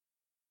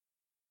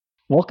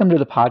Welcome to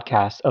the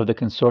podcast of the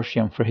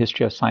Consortium for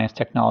History of Science,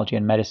 Technology,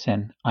 and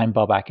Medicine. I'm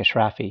Babak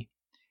Ashrafi.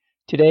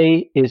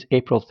 Today is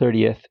April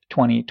 30th,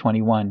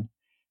 2021,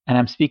 and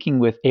I'm speaking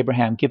with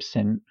Abraham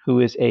Gibson, who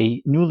is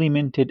a newly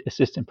minted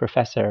assistant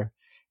professor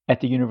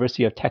at the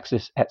University of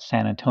Texas at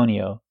San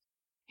Antonio.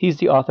 He's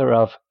the author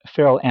of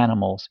Feral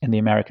Animals in the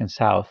American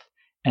South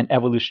and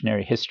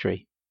Evolutionary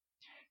History.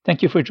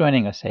 Thank you for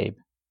joining us, Abe.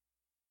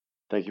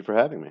 Thank you for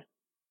having me.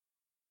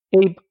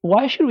 Abe,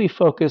 why should we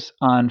focus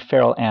on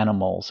feral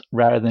animals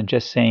rather than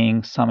just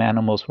saying some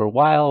animals were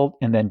wild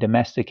and then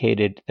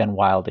domesticated, then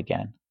wild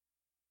again?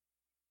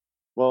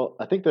 Well,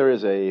 I think there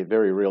is a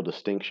very real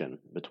distinction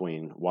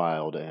between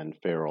wild and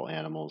feral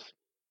animals.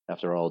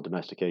 After all,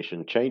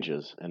 domestication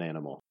changes an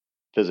animal,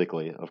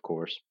 physically, of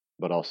course,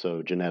 but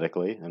also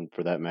genetically, and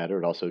for that matter,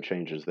 it also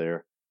changes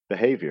their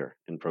behavior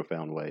in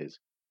profound ways.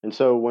 And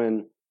so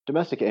when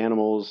domestic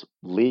animals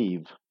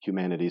leave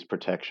humanity's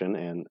protection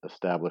and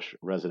establish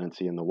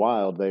residency in the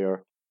wild, they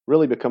are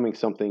really becoming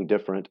something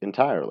different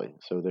entirely.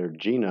 So their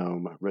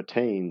genome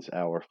retains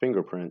our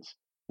fingerprints,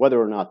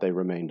 whether or not they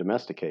remain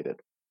domesticated.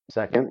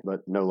 Second,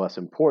 but no less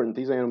important,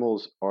 these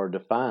animals are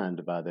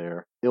defined by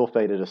their ill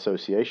fated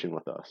association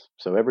with us.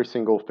 So every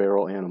single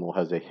feral animal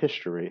has a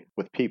history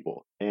with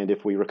people. And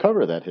if we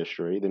recover that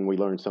history, then we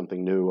learn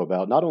something new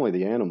about not only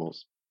the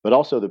animals, but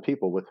also the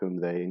people with whom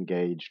they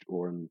engaged,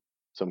 or in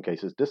some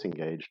cases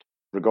disengaged,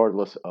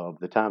 regardless of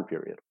the time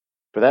period.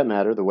 For that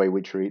matter, the way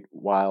we treat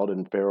wild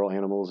and feral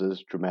animals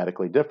is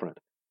dramatically different.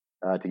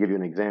 To give you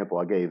an example,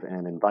 I gave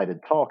an invited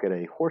talk at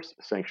a horse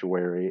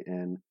sanctuary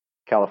in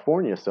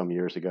California some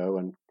years ago,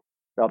 and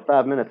about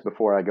 5 minutes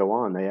before I go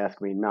on, they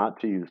ask me not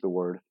to use the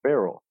word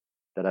feral,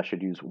 that I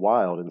should use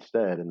wild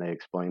instead. And they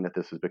explain that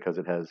this is because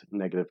it has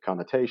negative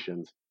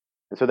connotations.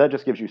 And so that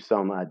just gives you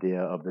some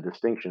idea of the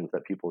distinctions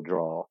that people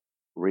draw,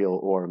 real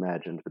or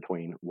imagined,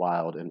 between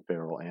wild and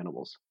feral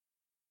animals.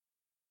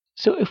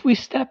 So, if we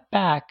step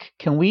back,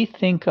 can we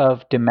think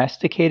of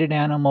domesticated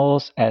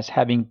animals as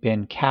having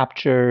been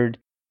captured,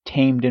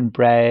 tamed, and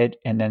bred,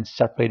 and then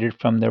separated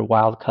from their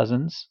wild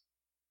cousins?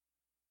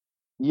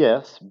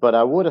 Yes, but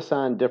I would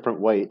assign different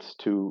weights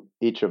to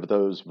each of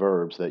those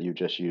verbs that you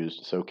just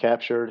used. So,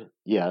 captured,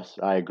 yes,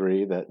 I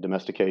agree that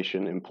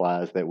domestication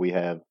implies that we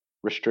have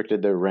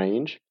restricted their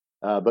range,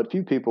 but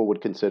few people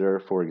would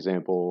consider, for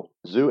example,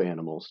 zoo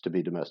animals to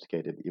be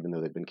domesticated, even though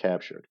they've been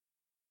captured.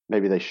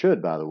 Maybe they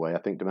should, by the way. I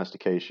think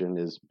domestication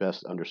is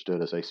best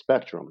understood as a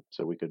spectrum,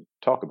 so we could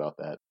talk about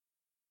that.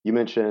 You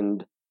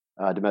mentioned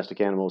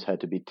domestic animals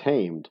had to be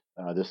tamed.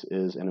 This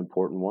is an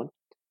important one.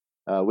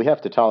 We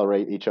have to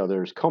tolerate each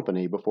other's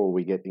company before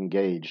we get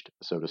engaged,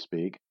 so to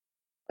speak.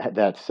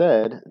 That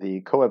said,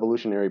 the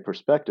coevolutionary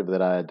perspective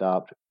that I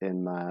adopt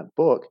in my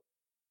book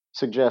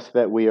suggests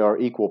that we are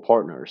equal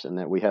partners and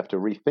that we have to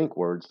rethink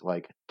words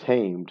like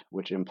tamed,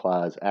 which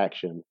implies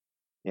action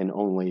in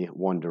only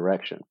one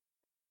direction.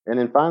 And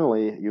then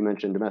finally, you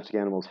mentioned domestic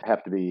animals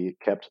have to be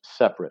kept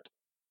separate.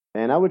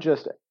 And I would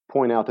just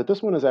point out that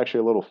this one is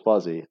actually a little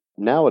fuzzy.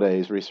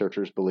 Nowadays,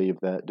 researchers believe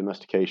that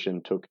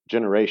domestication took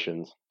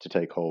generations to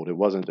take hold. It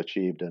wasn't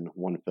achieved in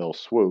one fell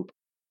swoop,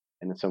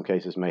 and in some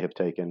cases may have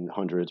taken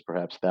hundreds,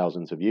 perhaps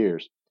thousands of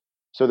years.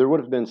 So there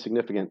would have been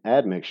significant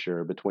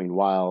admixture between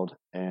wild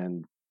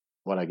and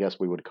what I guess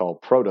we would call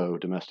proto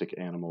domestic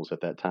animals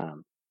at that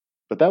time.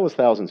 But that was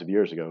thousands of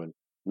years ago. And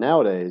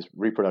nowadays,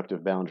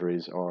 reproductive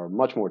boundaries are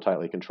much more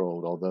tightly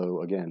controlled,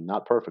 although, again,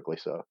 not perfectly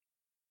so.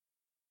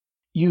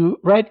 You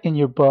write in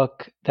your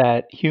book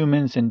that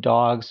humans and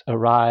dogs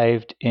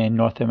arrived in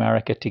North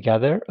America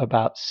together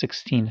about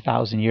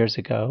 16,000 years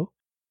ago.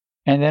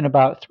 And then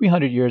about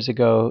 300 years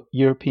ago,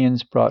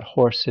 Europeans brought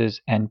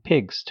horses and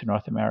pigs to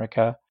North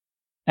America,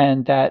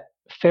 and that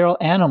feral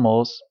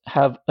animals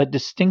have a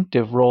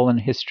distinctive role in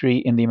history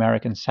in the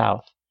American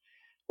South.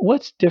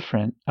 What's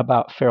different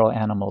about feral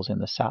animals in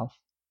the South?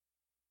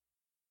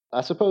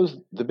 I suppose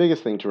the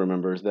biggest thing to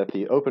remember is that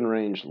the open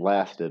range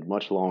lasted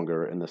much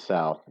longer in the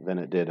South than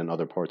it did in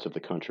other parts of the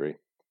country.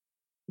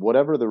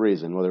 Whatever the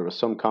reason, whether it was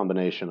some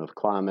combination of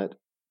climate,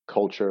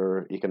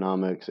 culture,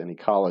 economics, and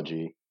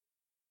ecology,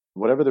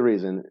 whatever the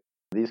reason,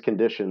 these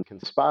conditions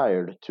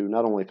conspired to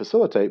not only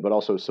facilitate but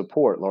also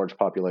support large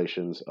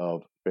populations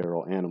of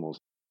feral animals.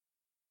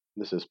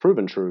 This has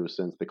proven true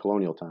since the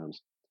colonial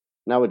times.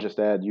 And I would just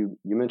add, you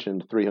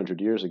mentioned 300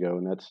 years ago,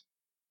 and that's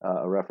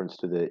a reference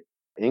to the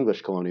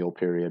English colonial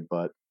period,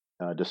 but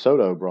De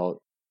Soto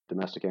brought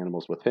domestic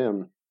animals with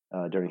him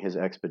during his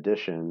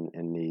expedition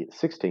in the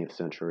 16th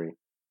century,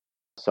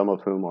 some of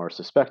whom are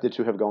suspected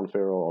to have gone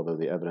feral, although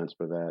the evidence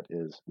for that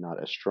is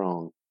not as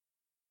strong.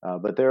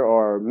 But there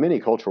are many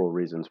cultural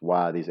reasons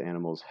why these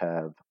animals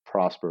have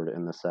prospered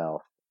in the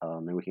South,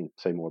 and we can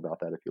say more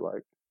about that if you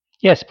like.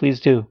 Yes, please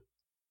do.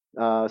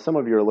 Some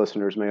of your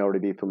listeners may already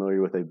be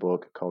familiar with a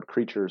book called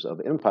Creatures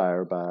of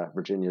Empire by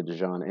Virginia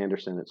DeJohn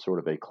Anderson. It's sort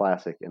of a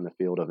classic in the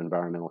field of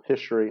environmental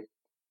history.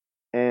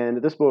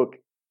 And this book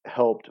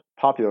helped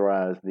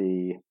popularize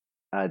the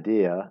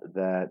idea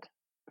that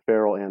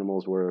feral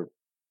animals were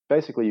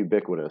basically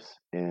ubiquitous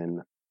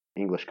in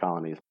English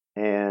colonies.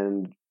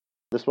 And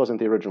This wasn't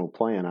the original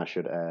plan, I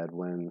should add.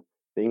 When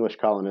the English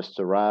colonists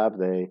arrived,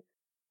 they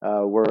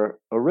were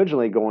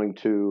originally going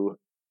to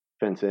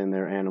fence in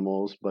their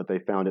animals, but they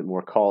found it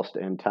more cost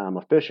and time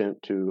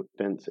efficient to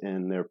fence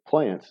in their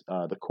plants,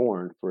 the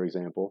corn, for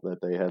example, that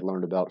they had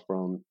learned about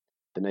from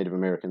the Native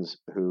Americans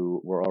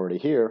who were already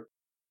here.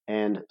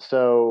 And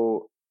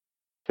so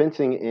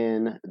fencing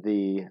in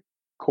the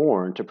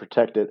corn to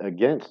protect it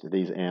against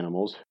these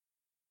animals,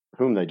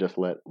 whom they just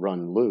let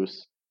run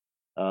loose,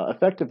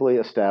 effectively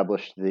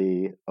established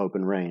the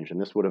open range.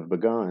 And this would have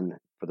begun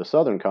for the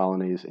southern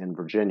colonies in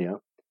Virginia.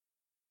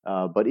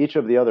 But each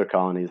of the other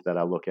colonies that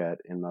I look at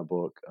in my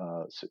book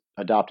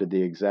adopted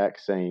the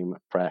exact same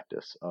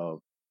practice of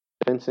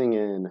fencing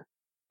in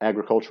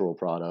agricultural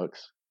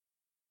products,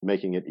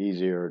 making it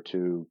easier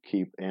to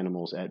keep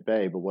animals at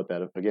bay. But what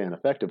that, again,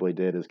 effectively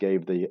did is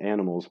gave the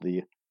animals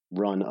the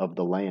run of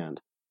the land.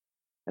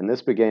 And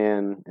this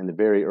began in the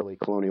very early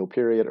colonial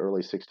period,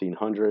 early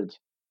 1600s,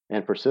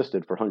 and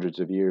persisted for hundreds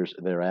of years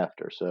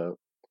thereafter. So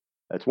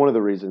that's one of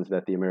the reasons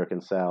that the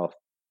American South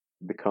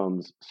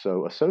becomes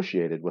so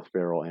associated with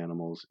feral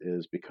animals,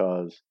 is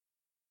because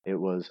it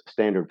was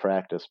standard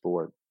practice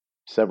for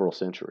several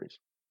centuries.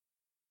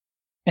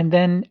 And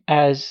then,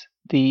 as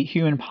the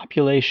human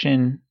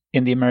population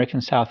in the American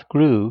South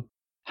grew,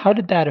 how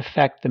did that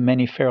affect the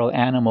many feral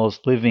animals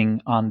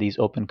living on these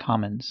open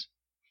commons?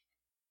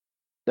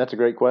 That's a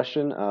great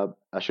question.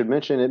 I should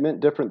mention it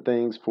meant different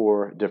things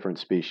for different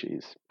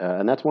species.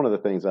 And that's one of the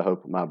things I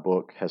hope my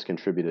book has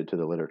contributed to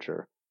the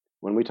literature.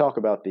 When we talk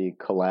about the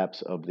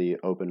collapse of the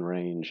open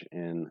range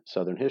in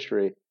Southern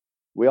history,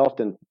 we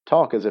often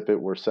talk as if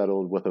it were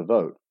settled with a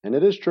vote. And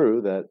it is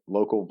true that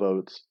local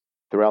votes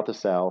throughout the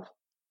South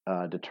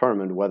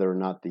determined whether or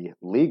not the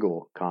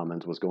legal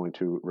commons was going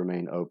to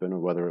remain open or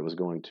whether it was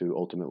going to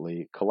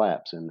ultimately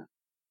collapse in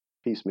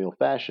piecemeal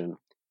fashion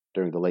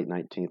during the late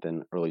 19th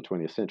and early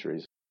 20th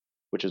centuries,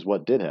 which is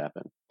what did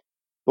happen.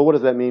 But what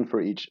does that mean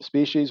for each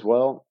species?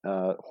 Well,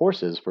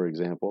 horses, for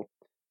example,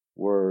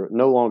 were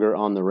no longer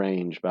on the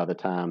range by the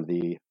time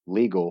the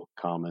legal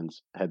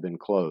commons had been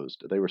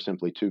closed. They were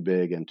simply too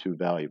big and too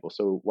valuable.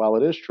 So while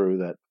it is true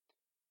that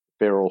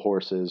feral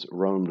horses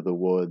roamed the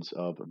woods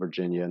of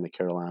Virginia and the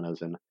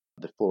Carolinas and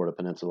the Florida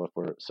Peninsula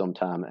for some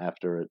time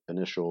after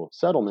initial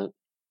settlement,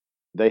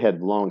 they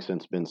had long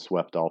since been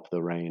swept off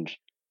the range,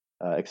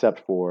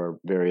 except for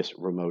various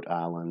remote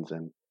islands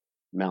and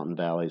mountain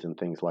valleys and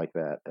things like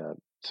that.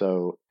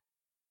 So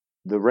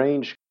the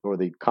range or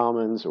the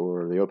commons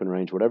or the open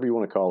range, whatever you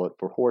want to call it,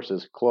 for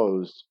horses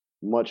closed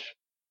much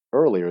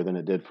earlier than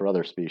it did for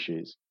other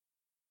species.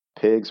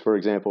 Pigs, for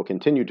example,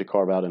 continued to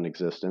carve out an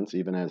existence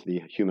even as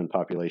the human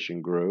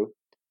population grew,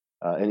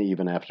 and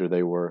even after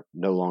they were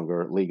no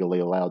longer legally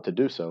allowed to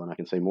do so. And I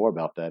can say more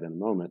about that in a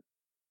moment.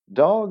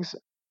 Dogs,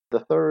 the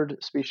third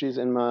species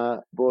in my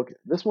book,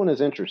 this one is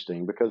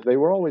interesting because they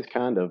were always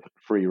kind of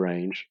free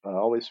range,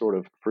 always sort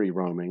of free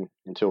roaming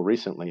until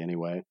recently,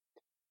 anyway.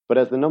 But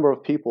as the number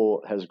of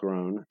people has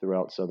grown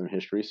throughout Southern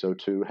history, so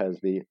too has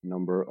the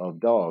number of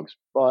dogs.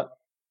 But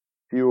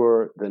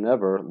fewer than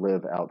ever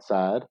live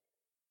outside,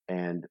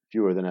 and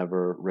fewer than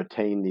ever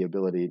retain the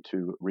ability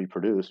to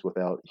reproduce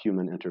without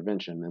human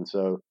intervention. And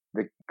so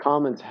the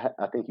commons,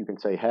 I think you can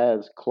say,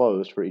 has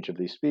closed for each of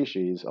these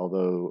species,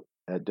 although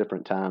at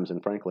different times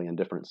and frankly in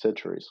different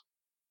centuries.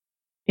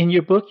 In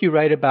your book, you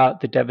write about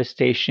the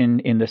devastation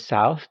in the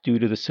South due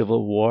to the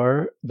Civil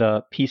War,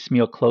 the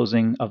piecemeal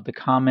closing of the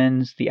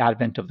commons, the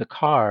advent of the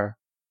car.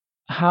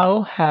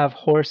 How have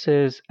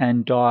horses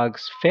and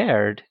dogs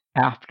fared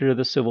after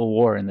the Civil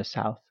War in the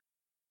South?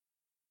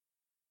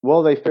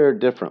 Well, they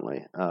fared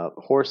differently.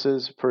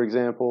 Horses, for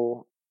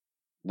example,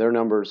 their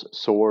numbers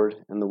soared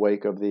in the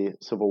wake of the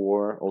Civil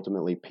War,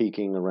 ultimately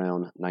peaking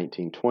around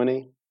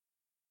 1920.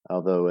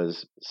 Although,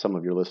 as some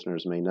of your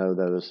listeners may know,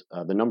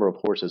 the number of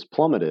horses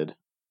plummeted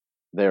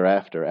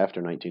thereafter, after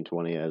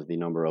 1920, as the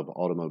number of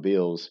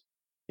automobiles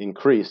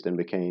increased and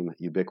became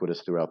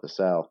ubiquitous throughout the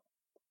South.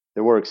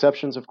 There were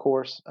exceptions, of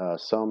course.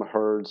 Some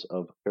herds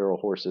of feral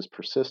horses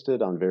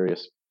persisted on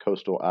various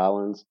coastal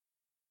islands,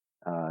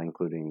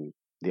 including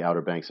the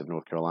Outer Banks of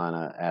North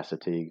Carolina,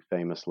 Assateague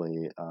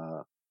famously,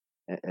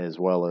 as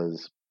well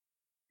as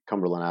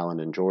Cumberland Island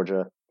in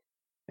Georgia.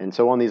 And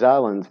so on these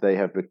islands, they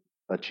have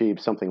achieved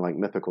something like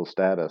mythical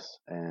status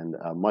and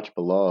much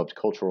beloved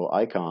cultural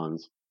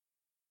icons.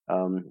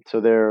 So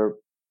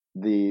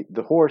the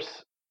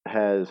horse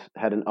has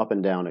had an up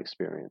and down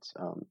experience,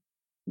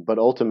 but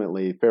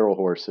ultimately, feral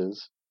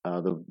horses,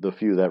 the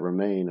few that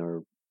remain,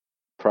 are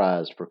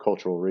prized for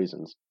cultural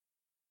reasons.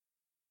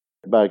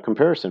 By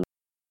comparison,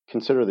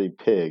 consider the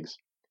pigs.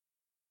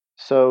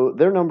 So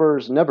their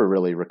numbers never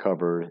really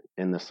recovered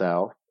in the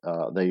South.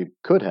 They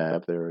could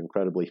have. They're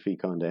incredibly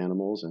fecund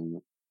animals,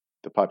 and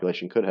the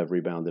population could have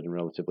rebounded in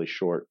relatively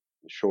short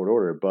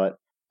order. But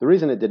the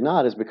reason it did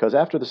not is because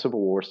after the Civil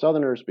War,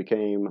 Southerners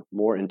became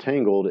more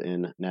entangled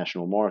in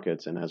national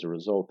markets, and as a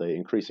result, they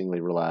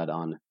increasingly relied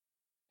on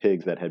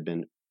pigs that had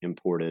been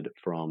imported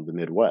from the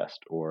Midwest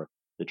or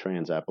the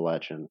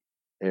Trans-Appalachian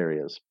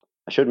areas.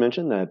 I should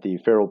mention that the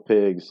feral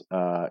pigs,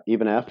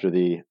 even after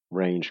the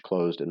range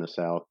closed in the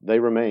south, they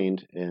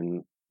remained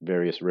in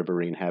various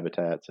riverine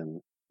habitats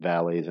and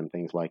valleys and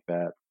things like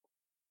that.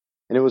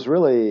 And it was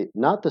really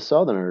not the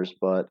Southerners,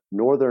 but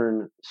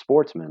northern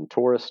sportsmen,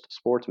 tourist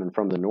sportsmen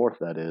from the north,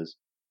 that is,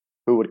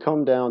 who would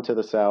come down to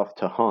the south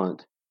to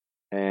hunt.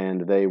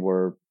 And they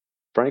were,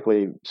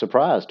 frankly,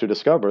 surprised to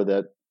discover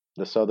that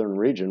the southern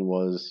region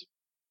was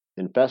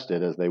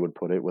infested, as they would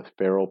put it, with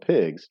feral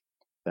pigs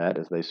that,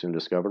 as they soon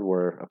discovered,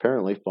 were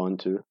apparently fun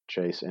to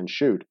chase and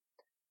shoot.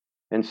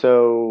 And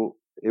so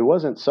it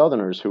wasn't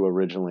Southerners who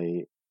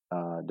originally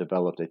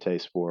developed a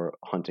taste for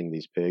hunting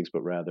these pigs,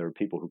 but rather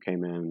people who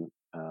came in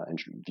and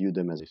viewed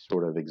them as a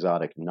sort of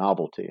exotic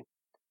novelty.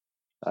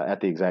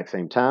 At the exact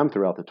same time,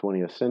 throughout the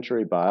 20th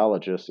century,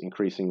 biologists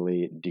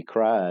increasingly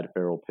decried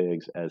feral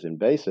pigs as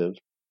invasive.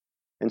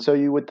 And so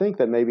you would think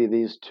that maybe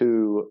these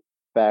two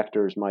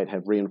factors might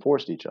have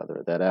reinforced each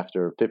other, that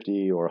after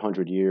 50 or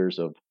 100 years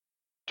of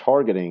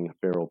targeting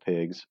feral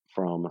pigs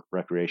from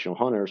recreational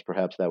hunters,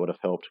 perhaps that would have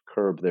helped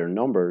curb their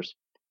numbers.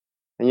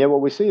 And yet,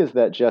 what we see is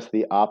that just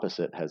the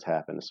opposite has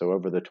happened. So,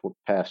 over the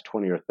past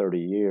 20 or 30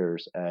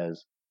 years,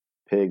 as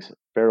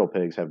feral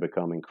pigs have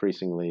become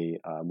increasingly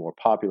more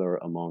popular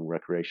among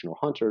recreational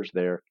hunters,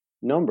 their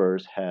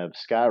numbers have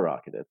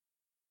skyrocketed.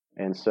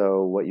 And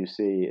so, what you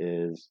see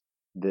is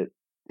that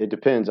it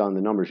depends on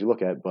the numbers you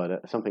look at,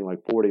 but something like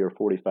 40 or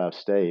 45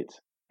 states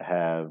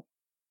have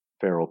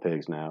feral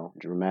pigs now,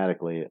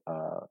 dramatically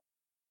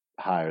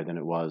higher than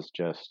it was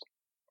just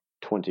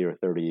 20 or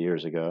 30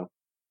 years ago.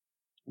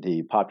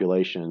 The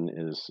population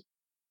is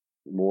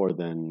more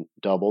than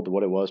doubled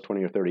what it was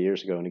 20 or 30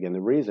 years ago. And again, the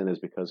reason is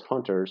because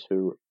hunters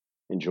who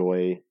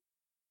enjoy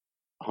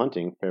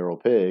hunting feral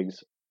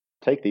pigs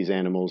take these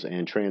animals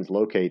and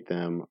translocate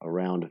them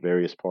around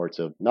various parts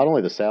of not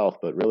only the South,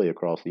 but really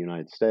across the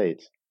United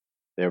States,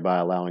 thereby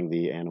allowing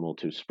the animal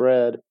to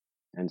spread.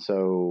 And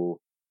so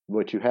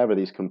what you have are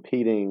these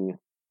competing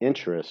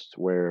interests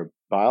where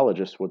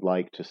biologists would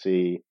like to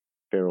see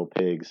feral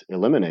pigs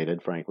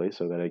eliminated, frankly,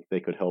 so that they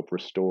could help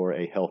restore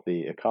a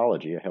healthy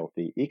ecology, a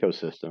healthy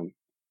ecosystem.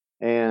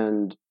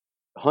 And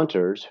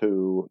hunters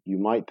who you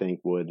might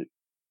think would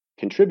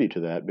contribute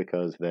to that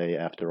because they,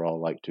 after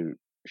all, like to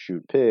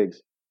shoot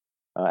pigs,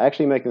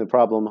 actually making the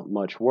problem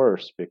much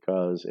worse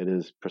because it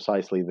is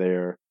precisely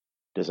their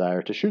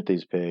desire to shoot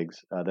these pigs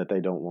that they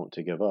don't want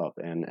to give up.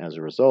 And as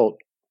a result,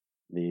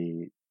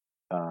 the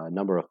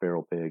number of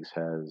feral pigs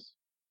has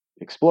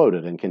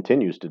exploded and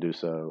continues to do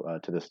so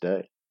to this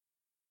day.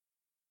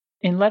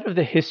 In light of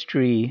the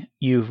history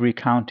you've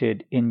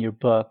recounted in your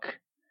book,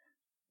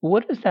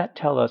 what does that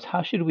tell us?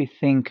 How should we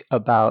think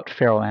about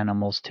feral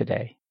animals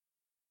today?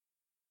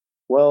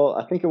 Well,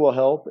 I think it will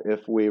help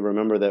if we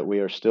remember that we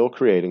are still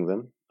creating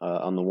them.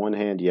 On the one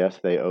hand, yes,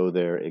 they owe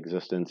their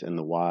existence in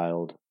the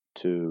wild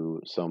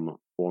to some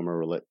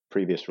former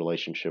previous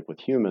relationship with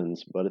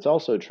humans, but it's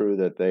also true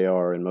that they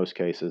are, in most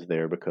cases,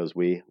 there because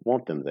we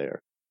want them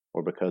there,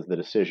 or because the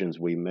decisions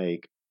we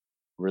make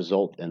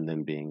result in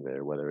them being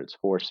there, whether it's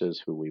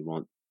horses who we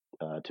want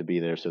to be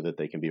there so that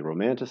they can be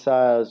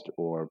romanticized,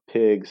 or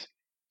pigs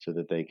so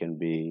that they can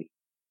be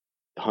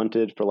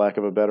hunted, for lack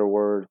of a better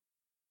word.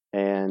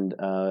 And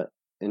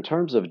in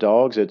terms of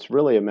dogs, it's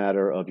really a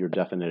matter of your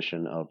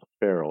definition of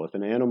feral. If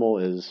an animal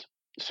is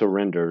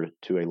surrendered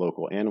to a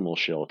local animal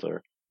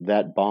shelter,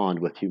 that bond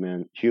with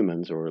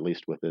humans, or at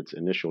least with its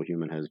initial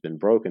human, has been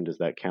broken. Does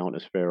that count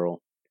as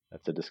feral?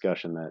 That's a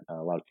discussion that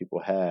a lot of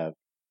people have.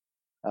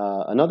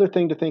 Another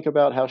thing to think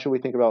about, how should we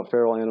think about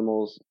feral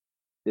animals,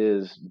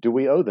 is do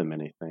we owe them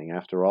anything?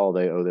 After all,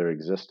 they owe their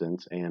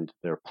existence and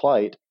their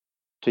plight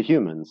to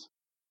humans,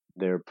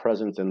 their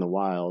presence in the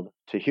wild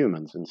to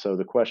humans. And so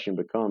the question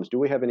becomes, do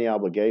we have any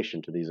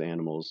obligation to these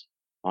animals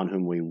on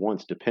whom we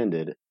once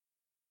depended?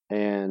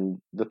 And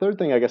the third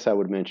thing I guess I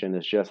would mention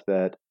is just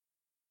that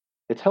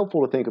it's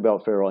helpful to think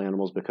about feral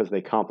animals because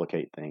they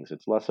complicate things.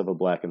 It's less of a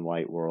black and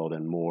white world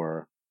and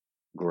more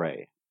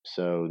gray.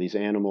 So these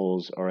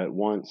animals are at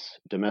once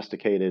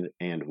domesticated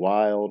and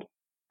wild. At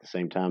the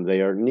same time,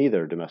 they are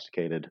neither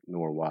domesticated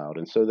nor wild.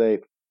 And so they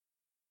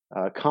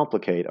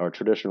complicate our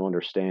traditional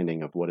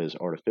understanding of what is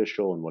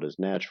artificial and what is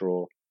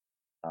natural.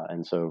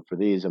 And so for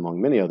these, among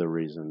many other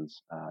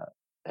reasons,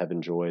 have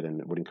enjoyed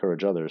and would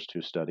encourage others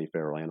to study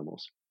feral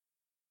animals.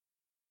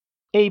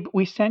 Abe,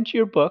 we sent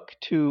your book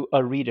to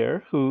a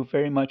reader who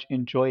very much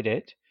enjoyed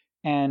it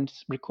and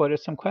recorded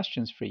some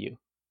questions for you.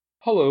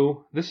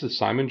 Hello, this is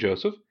Simon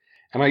Joseph,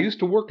 and I used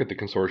to work at the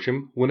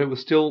consortium when it was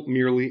still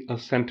merely a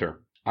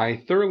center.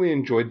 I thoroughly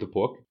enjoyed the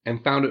book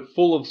and found it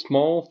full of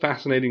small,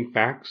 fascinating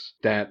facts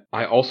that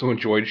I also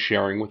enjoyed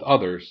sharing with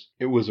others.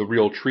 It was a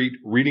real treat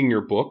reading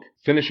your book,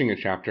 finishing a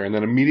chapter, and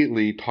then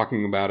immediately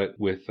talking about it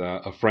with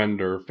a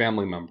friend or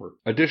family member.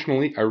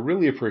 Additionally, I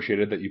really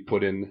appreciated that you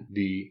put in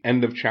the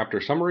end of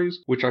chapter summaries,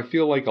 which I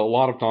feel like a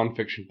lot of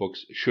nonfiction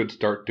books should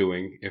start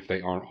doing if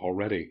they aren't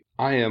already.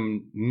 I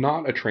am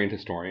not a trained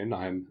historian.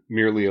 I'm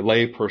merely a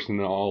lay person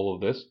in all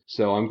of this,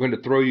 so I'm going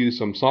to throw you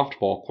some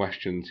softball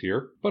questions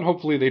here, but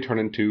hopefully they turn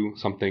into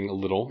something a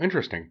little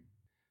interesting.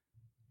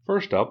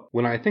 First up,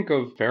 when I think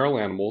of feral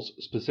animals,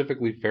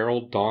 specifically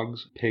feral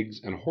dogs, pigs,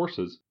 and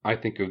horses, I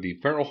think of the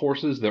feral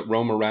horses that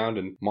roam around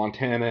in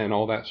Montana and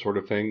all that sort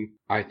of thing.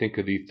 I think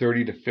of the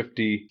 30 to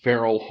 50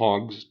 feral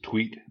hogs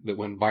tweet that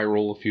went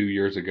viral a few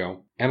years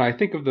ago. And I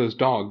think of those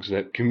dogs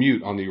that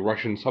commute on the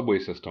Russian subway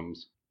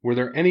systems. Were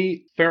there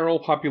any feral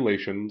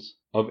populations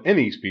of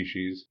any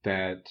species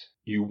that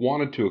you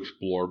wanted to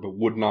explore but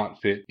would not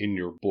fit in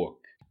your book?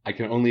 I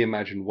can only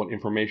imagine what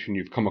information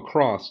you've come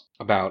across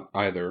about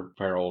either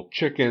feral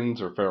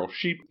chickens or feral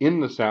sheep in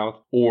the South,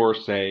 or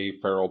say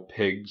feral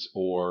pigs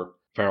or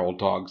feral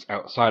dogs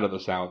outside of the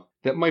South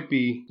that might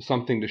be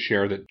something to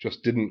share that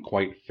just didn't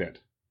quite fit.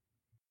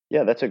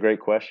 Yeah, that's a great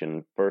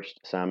question. First,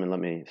 Simon,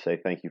 let me say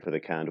thank you for the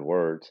kind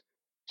words.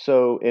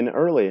 So, in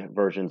early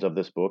versions of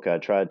this book, I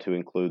tried to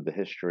include the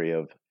history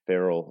of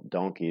feral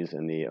donkeys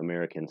in the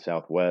American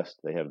Southwest.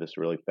 They have this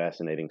really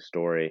fascinating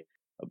story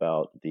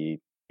about the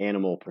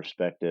animal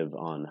perspective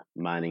on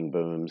mining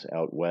booms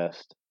out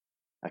west.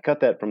 I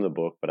cut that from the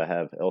book, but I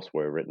have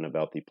elsewhere written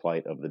about the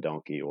plight of the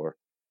donkey, or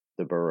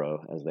the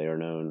burro, as they are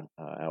known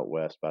out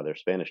west by their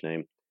Spanish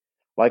name.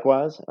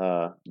 Likewise,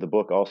 the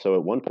book also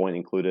at one point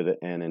included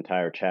an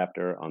entire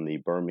chapter on the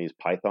Burmese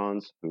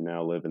pythons who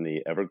now live in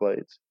the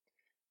Everglades.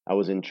 I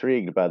was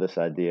intrigued by this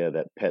idea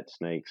that pet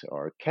snakes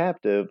are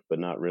captive but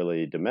not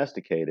really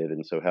domesticated,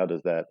 and so how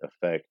does that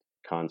affect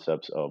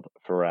concepts of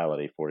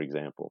ferality, for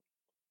example?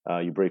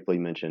 You briefly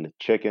mentioned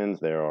chickens.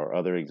 There are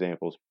other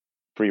examples.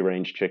 Free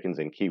range chickens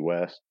in Key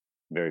West,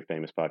 very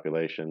famous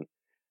population.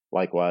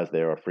 Likewise,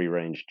 there are free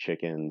range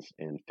chickens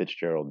in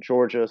Fitzgerald,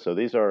 Georgia. So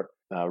these are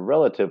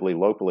relatively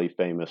locally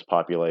famous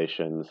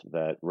populations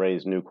that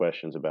raise new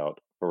questions about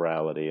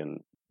virality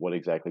and what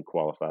exactly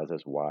qualifies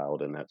as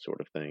wild and that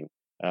sort of thing.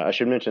 I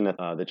should mention that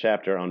the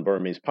chapter on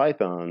Burmese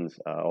pythons,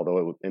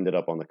 although it ended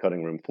up on the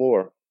cutting room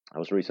floor, I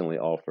was recently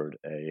offered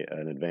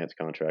an advanced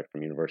contract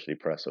from University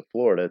Press of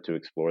Florida to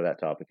explore that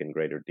topic in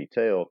greater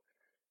detail.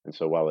 And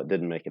so while it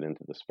didn't make it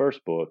into this first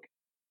book,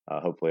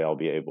 hopefully I'll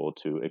be able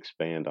to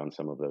expand on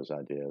some of those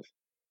ideas.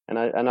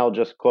 And I'll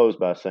just close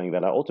by saying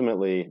that I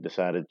ultimately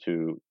decided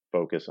to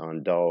focus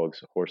on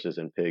dogs, horses,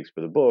 and pigs for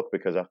the book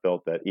because I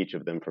felt that each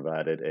of them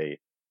provided a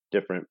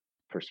different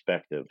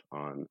perspective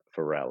on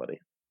virality.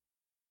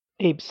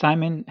 Abe,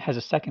 Simon has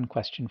a second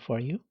question for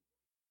you.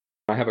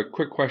 I have a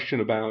quick question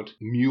about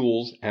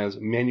mules as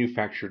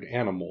manufactured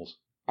animals.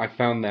 I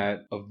found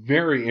that a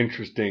very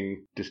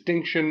interesting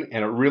distinction,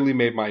 and it really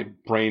made my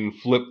brain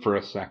flip for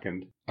a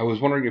second. I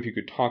was wondering if you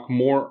could talk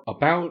more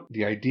about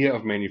the idea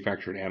of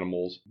manufactured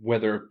animals,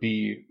 whether it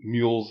be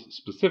mules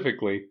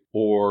specifically,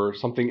 or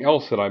something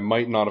else that I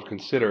might not have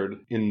considered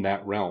in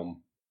that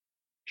realm.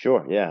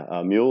 Sure,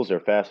 yeah. Mules are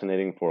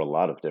fascinating for a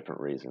lot of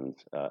different reasons.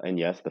 And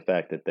yes, the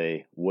fact that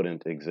they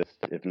wouldn't exist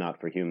if not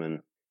for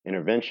human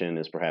intervention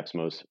is perhaps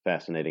most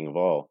fascinating of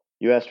all.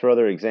 You asked for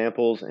other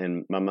examples,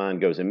 and my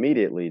mind goes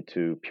immediately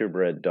to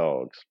purebred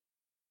dogs.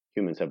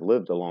 Humans have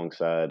lived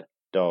alongside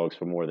dogs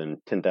for more than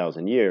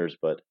 10,000 years,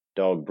 but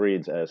dog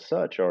breeds as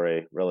such are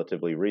a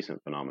relatively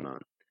recent phenomenon.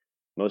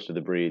 Most of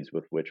the breeds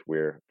with which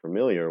we're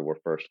familiar were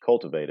first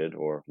cultivated,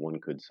 or one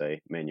could say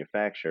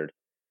manufactured,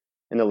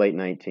 in the late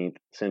 19th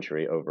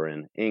century over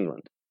in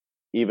England.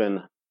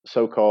 Even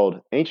so called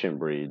ancient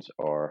breeds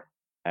are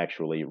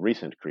actually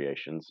recent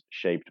creations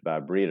shaped by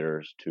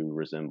breeders to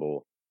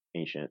resemble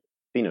ancient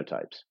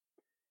phenotypes.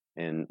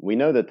 And we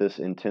know that this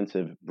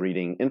intensive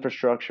breeding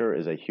infrastructure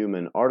is a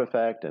human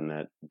artifact and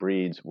that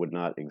breeds would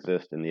not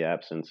exist in the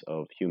absence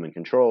of human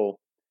control.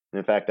 And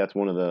in fact, that's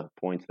one of the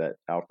points that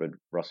Alfred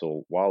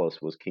Russel Wallace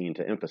was keen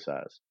to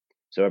emphasize.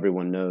 So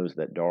everyone knows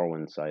that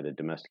Darwin cited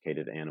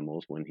domesticated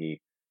animals when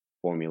he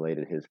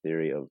formulated his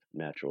theory of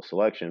natural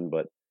selection,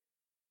 but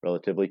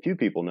relatively few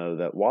people know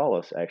that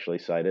Wallace actually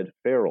cited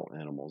feral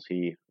animals.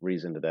 He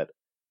reasoned that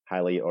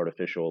highly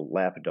artificial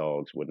lap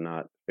dogs would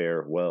not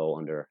fare well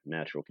under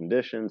natural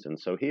conditions, and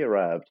so he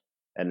arrived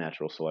at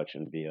natural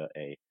selection via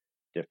a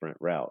different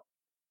route.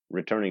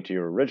 Returning to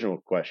your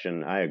original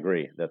question, I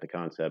agree that the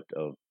concept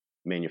of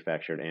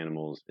manufactured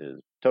animals is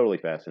totally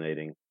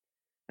fascinating.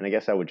 And I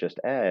guess I would just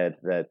add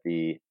that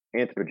the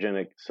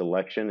anthropogenic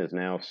selection is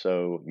now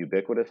so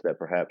ubiquitous that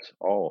perhaps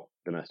all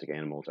domestic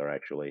animals are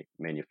actually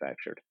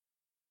manufactured.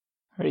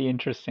 Very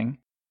interesting.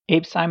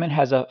 Abe, Simon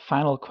has a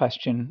final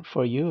question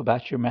for you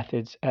about your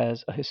methods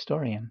as a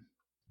historian.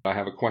 I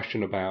have a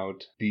question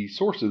about the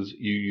sources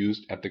you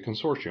used at the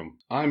consortium.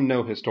 I'm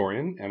no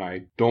historian, and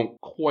I don't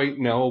quite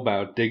know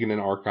about digging in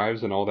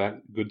archives and all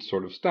that good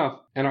sort of stuff,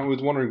 and I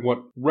was wondering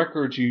what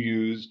records you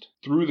used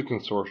through the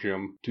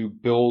consortium to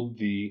build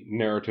the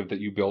narrative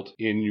that you built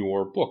in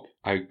your book.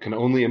 I can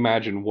only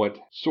imagine what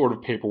sort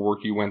of paperwork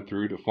you went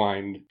through to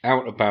find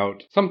out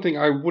about something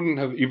I wouldn't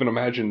have even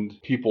imagined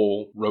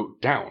people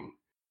wrote down.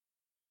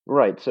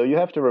 Right. So you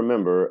have to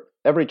remember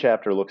every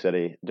chapter looks at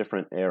a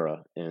different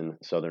era in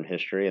Southern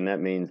history, and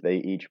that means they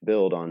each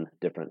build on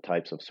different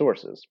types of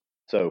sources.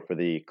 So for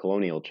the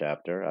colonial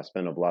chapter, I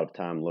spent a lot of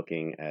time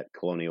looking at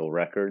colonial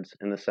records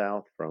in the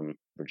South from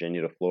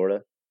Virginia to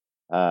Florida.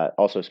 I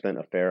also spent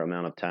a fair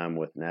amount of time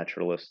with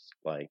naturalists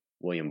like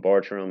William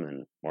Bartram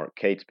and Mark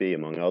Catesby,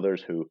 among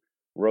others, who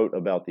wrote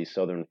about the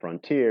southern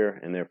frontier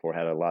and therefore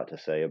had a lot to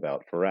say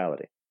about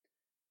ferality.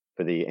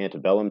 For the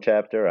antebellum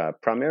chapter, I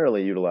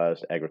primarily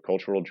utilized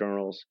agricultural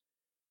journals.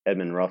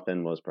 Edmund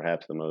Ruffin was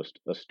perhaps the most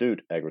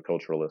astute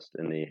agriculturalist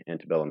in the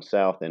antebellum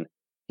South, and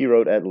he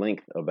wrote at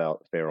length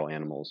about feral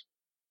animals.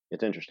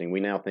 It's interesting, we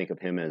now think of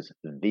him as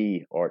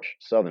the arch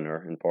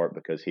Southerner, in part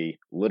because he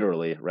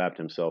literally wrapped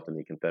himself in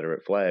the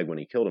Confederate flag when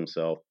he killed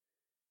himself,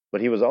 but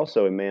he was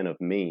also a man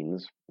of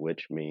means,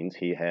 which means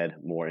he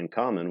had more in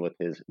common with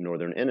his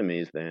northern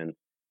enemies than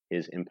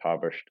his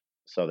impoverished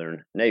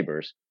southern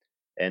neighbors.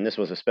 And this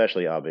was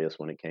especially obvious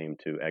when it came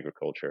to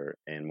agriculture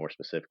and more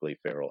specifically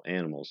feral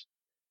animals.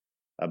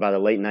 By the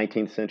late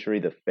 19th century,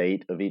 the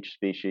fate of each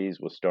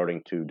species was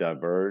starting to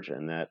diverge,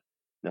 and that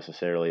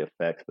necessarily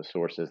affects the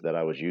sources that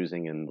I was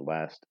using in the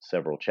last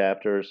several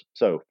chapters.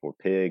 So, for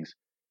pigs,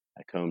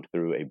 I combed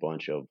through a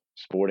bunch of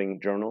sporting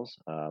journals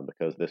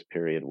because this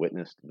period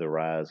witnessed the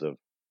rise of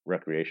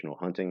recreational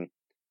hunting.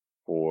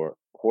 For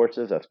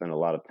horses, I spent a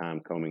lot of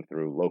time combing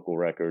through local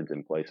records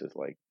in places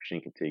like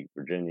Chincoteague,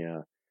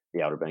 Virginia,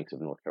 the Outer Banks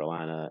of North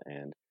Carolina,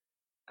 and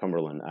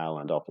Cumberland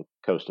Island off the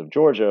coast of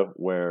Georgia,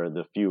 where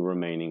the few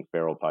remaining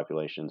feral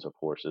populations of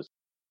horses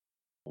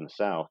in the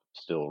South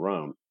still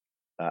roam.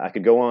 I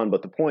could go on,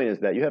 but the point is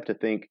that you have to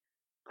think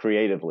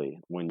creatively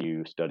when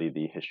you study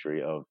the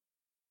history of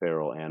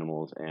feral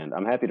animals. And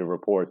I'm happy to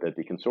report that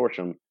the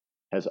consortium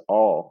has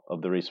all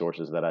of the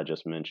resources that I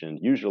just mentioned,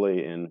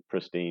 usually in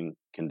pristine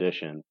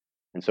condition.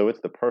 And so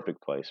it's the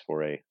perfect place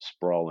for a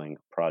sprawling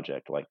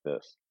project like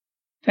this.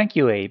 Thank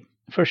you, Abe,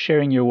 for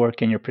sharing your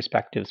work and your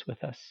perspectives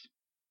with us.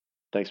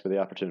 Thanks for the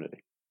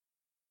opportunity.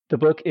 The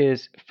book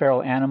is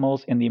Feral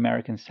Animals in the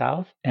American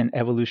South, An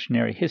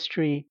Evolutionary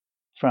History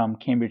from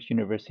Cambridge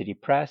University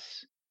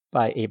Press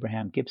by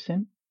Abraham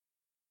Gibson.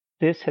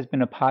 This has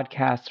been a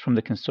podcast from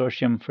the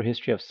Consortium for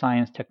History of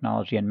Science,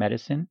 Technology, and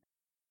Medicine.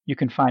 You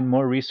can find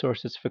more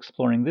resources for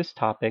exploring this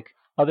topic,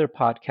 other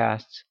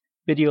podcasts,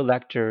 video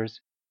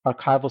lectures,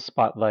 archival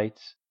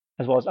spotlights,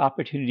 as well as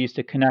opportunities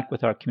to connect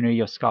with our community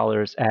of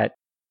scholars at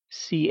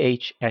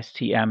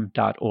chstm.org.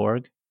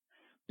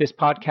 This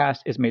podcast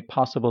is made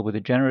possible with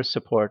the generous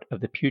support of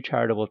the Pew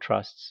Charitable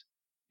Trusts,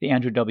 the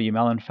Andrew W.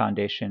 Mellon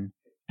Foundation,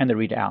 and the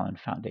Rita Allen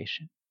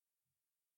Foundation.